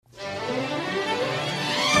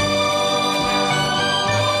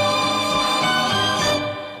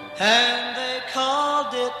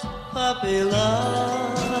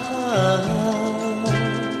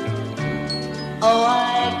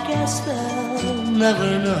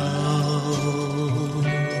never know.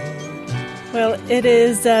 Well, it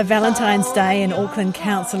is Valentine's Day, and Auckland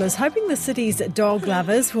Council is hoping the city's dog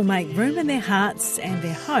lovers will make room in their hearts and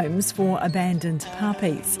their homes for abandoned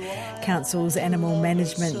puppies. Council's animal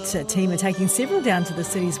management team are taking several down to the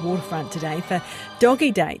city's waterfront today for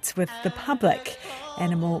doggy dates with the public.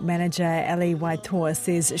 Animal manager Elly Waitoa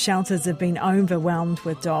says shelters have been overwhelmed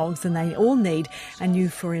with dogs and they all need a new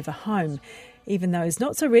forever home. Even those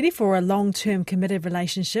not so ready for a long-term committed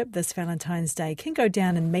relationship this Valentine's Day can go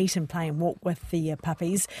down and meet and play and walk with the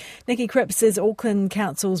puppies. Nikki Cripps is Auckland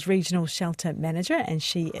Council's Regional Shelter Manager and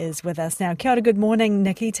she is with us now. Kia ora, good morning,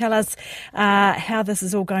 Nikki. Tell us how this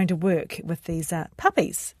is all going to work with these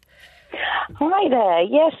puppies. Hi there.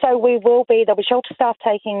 Yes, so there'll be shelter staff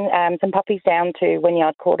taking some puppies down to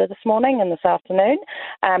Wynyard Quarter this morning and this afternoon,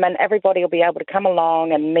 and everybody will be able to come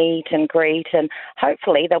along and meet and greet, and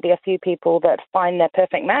hopefully there'll be a few people that find their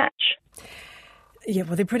perfect match. Yeah,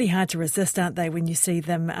 well, they're pretty hard to resist, aren't they, when you see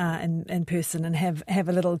them in person and have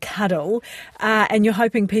a little cuddle, and you're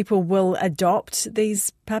hoping people will adopt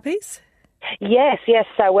these puppies? Yes.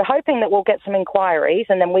 So we're hoping that we'll get some inquiries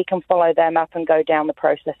and then we can follow them up and go down the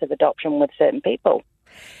process of adoption with certain people.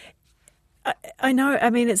 I know, I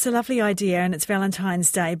mean, it's a lovely idea and it's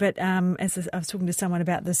Valentine's Day, but as I was talking to someone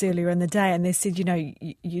about this earlier in the day and they said,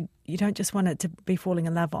 you don't just want it to be falling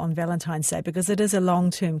in love on Valentine's Day because it is a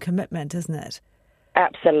long-term commitment, isn't it?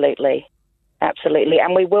 Absolutely.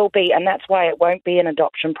 And we will be, and that's why it won't be an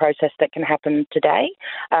adoption process that can happen today.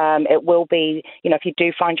 It will be, if you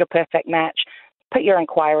do find your perfect match, put your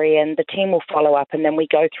inquiry in, the team will follow up, and then we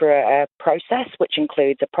go through a process which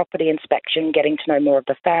includes a property inspection, getting to know more of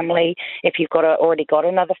the family. If you've already got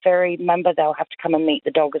another furry member, they'll have to come and meet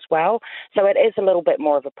the dog as well. So it is a little bit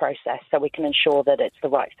more of a process so we can ensure that it's the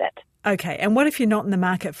right fit. Okay, and what if you're not in the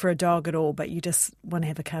market for a dog at all, but you just want to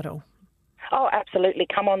have a cuddle? Oh, absolutely.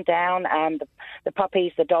 Come on down. The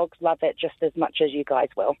puppies, the dogs love it just as much as you guys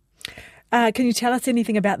will. Can you tell us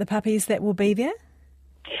anything about the puppies that will be there?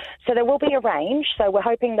 So there will be a range. So we're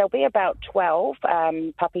hoping there'll be about 12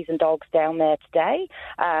 puppies and dogs down there today.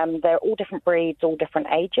 They're all different breeds, all different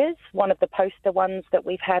ages. One of the poster ones that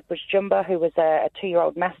we've had was Jumba, who was a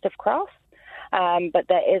 2-year-old Mastiff cross. But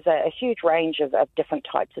there is a huge range of different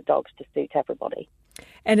types of dogs to suit everybody.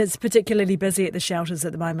 And it's particularly busy at the shelters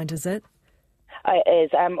at the moment, is it? It is.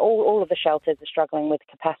 All of the shelters are struggling with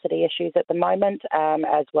capacity issues at the moment,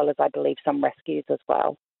 as well as, I believe, some rescues as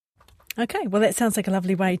well. Okay, well, that sounds like a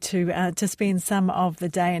lovely way to spend some of the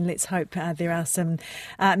day, and let's hope there are some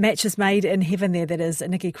matches made in heaven there. That is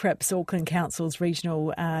Nikki Cripps, Auckland Council's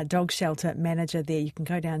Regional Dog Shelter Manager there. You can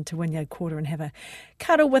go down to Wynyard Quarter and have a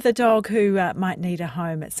cuddle with a dog who might need a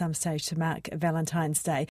home at some stage to mark Valentine's Day.